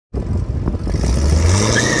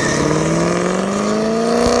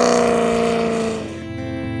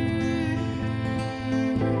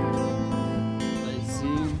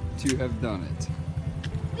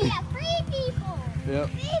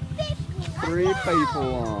3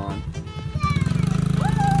 people on.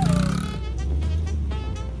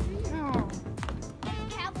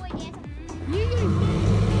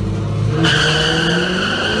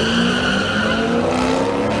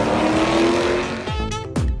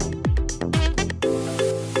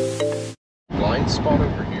 Blind spot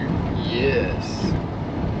over here? Yes,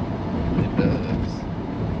 it does.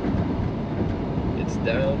 It's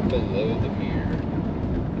down below the mirror.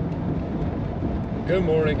 Good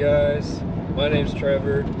morning, guys. My name's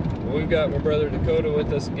Trevor. We've got my brother Dakota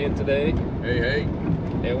with us again today. Hey, hey.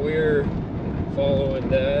 And we're following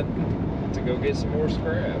Dad to go get some more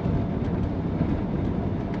scrap.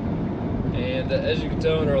 And as you can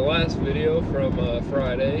tell in our last video from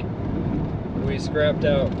Friday, we scrapped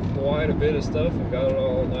out quite a bit of stuff and got it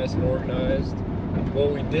all nice and organized.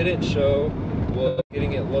 What we didn't show was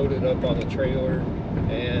getting it loaded up on the trailer,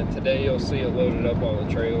 and today you'll see it loaded up on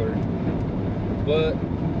the trailer. But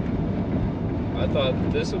I thought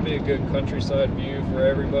this would be a good countryside view for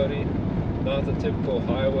everybody, not the typical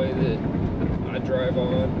highway that I drive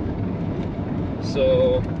on.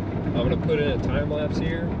 So I'm going to put in a time lapse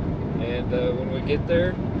here, and when we get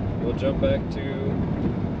there, we'll jump back to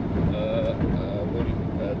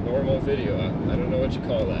normal video. I don't know what you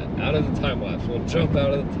call that. Out of the time lapse. We'll jump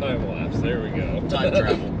out of the time lapse. There we go. Time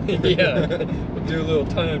travel. Yeah, we'll do a little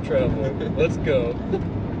time travel. Let's go.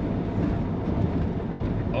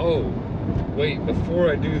 Oh, wait, before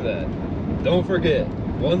I do that, don't forget,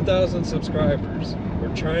 1,000 subscribers.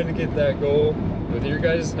 We're trying to get that goal. With your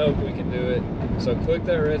guys' help, we can do it. So click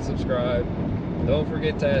that red subscribe. Don't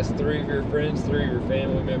forget to ask 3 of your friends, 3 of your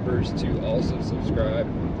family members to also subscribe.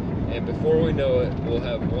 And before we know it, we'll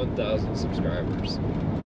have 1,000 subscribers.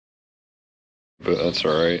 But that's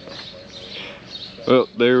alright. Well,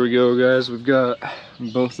 there we go, guys. We've got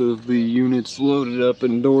both of the units loaded up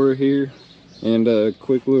in door here. And a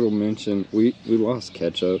quick little mention, we lost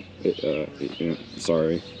ketchup.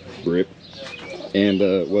 Sorry, rip. And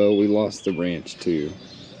well, we lost the ranch too.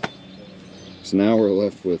 So now we're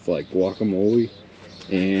left with like guacamole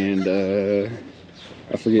and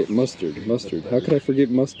I forget mustard. How could I forget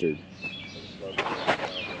mustard?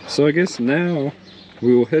 So I guess now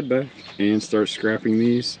we will head back and start scrapping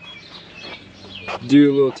these.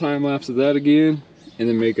 Do a little time lapse of that again, and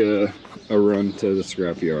then make a run to the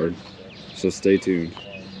scrap yard. So stay tuned.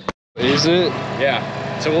 Is it? Yeah.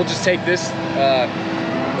 So we'll just take this,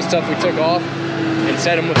 the stuff we took off, and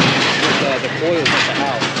set them with the coils at the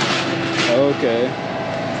house. Okay.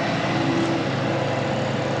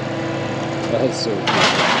 That's so cool.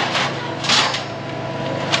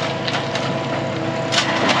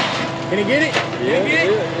 Can you get it? Can you get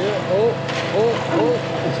it? Yeah. Oh.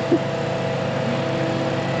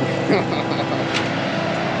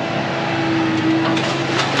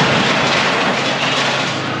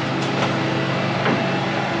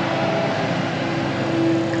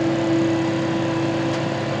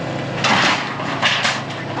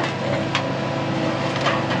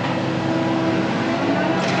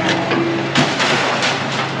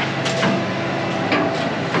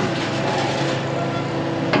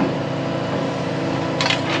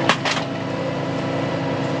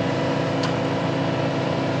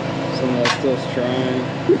 Someone still's trying.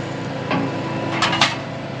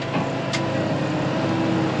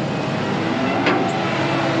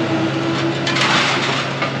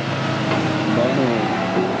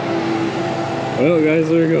 Well, guys,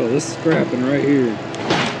 there we go. This is scrapping right here.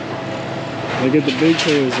 They get the big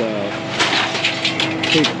toes out.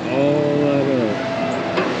 Take all that up.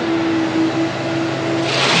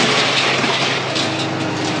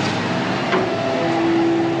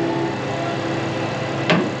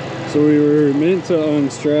 So we were meant to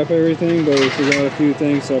unstrap everything, but we forgot a few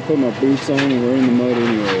things, so I put my boots on and we're in the mud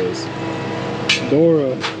anyways.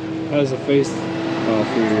 Dora has a face off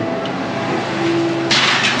here,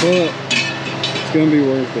 but it's gonna be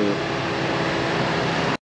worth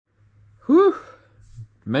it. Whew!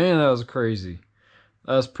 Man, that was crazy.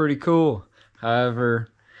 That was pretty cool.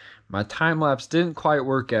 However, my time lapse didn't quite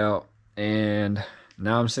work out, and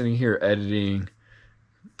now I'm sitting here editing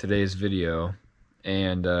today's video.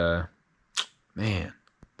 And man,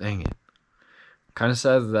 dang it, kind of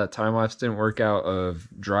sad that time lapse didn't work out of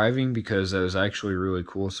driving, because that was actually really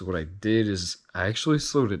cool. So what I did is I actually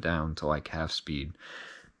slowed it down to like half speed.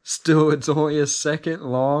 Still, it's only a second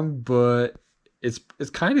long, but it's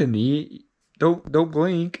kind of neat. Don't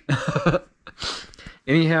blink.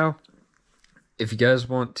 Anyhow, if you guys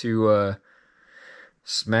want to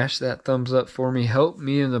smash that thumbs up for me, help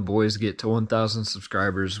me and the boys get to 1,000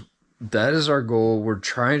 subscribers. That is our goal. We're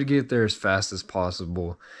trying to get there as fast as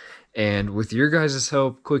possible. And with your guys'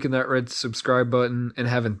 help, clicking that red subscribe button and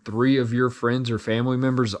having 3 of your friends or family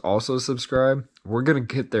members also subscribe, we're going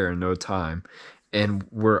to get there in no time. And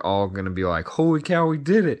we're all going to be like, holy cow, we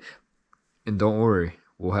did it. And don't worry,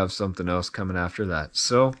 we'll have something else coming after that.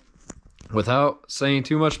 So, without saying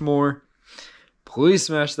too much more, please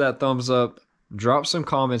smash that thumbs up. Drop some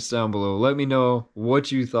comments down below. Let me know what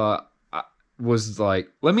you thought was like.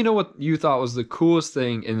 Let me know what you thought was the coolest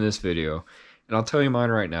thing in this video. And I'll tell you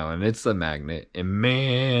mine right now, and it's the magnet. And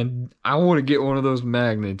man, I want to get one of those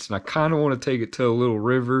magnets, and I kind of want to take it to a little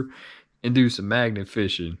river and do some magnet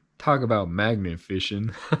fishing. Talk about magnet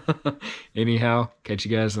fishing. Anyhow, catch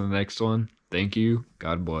you guys in the next one. Thank you.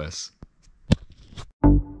 God bless.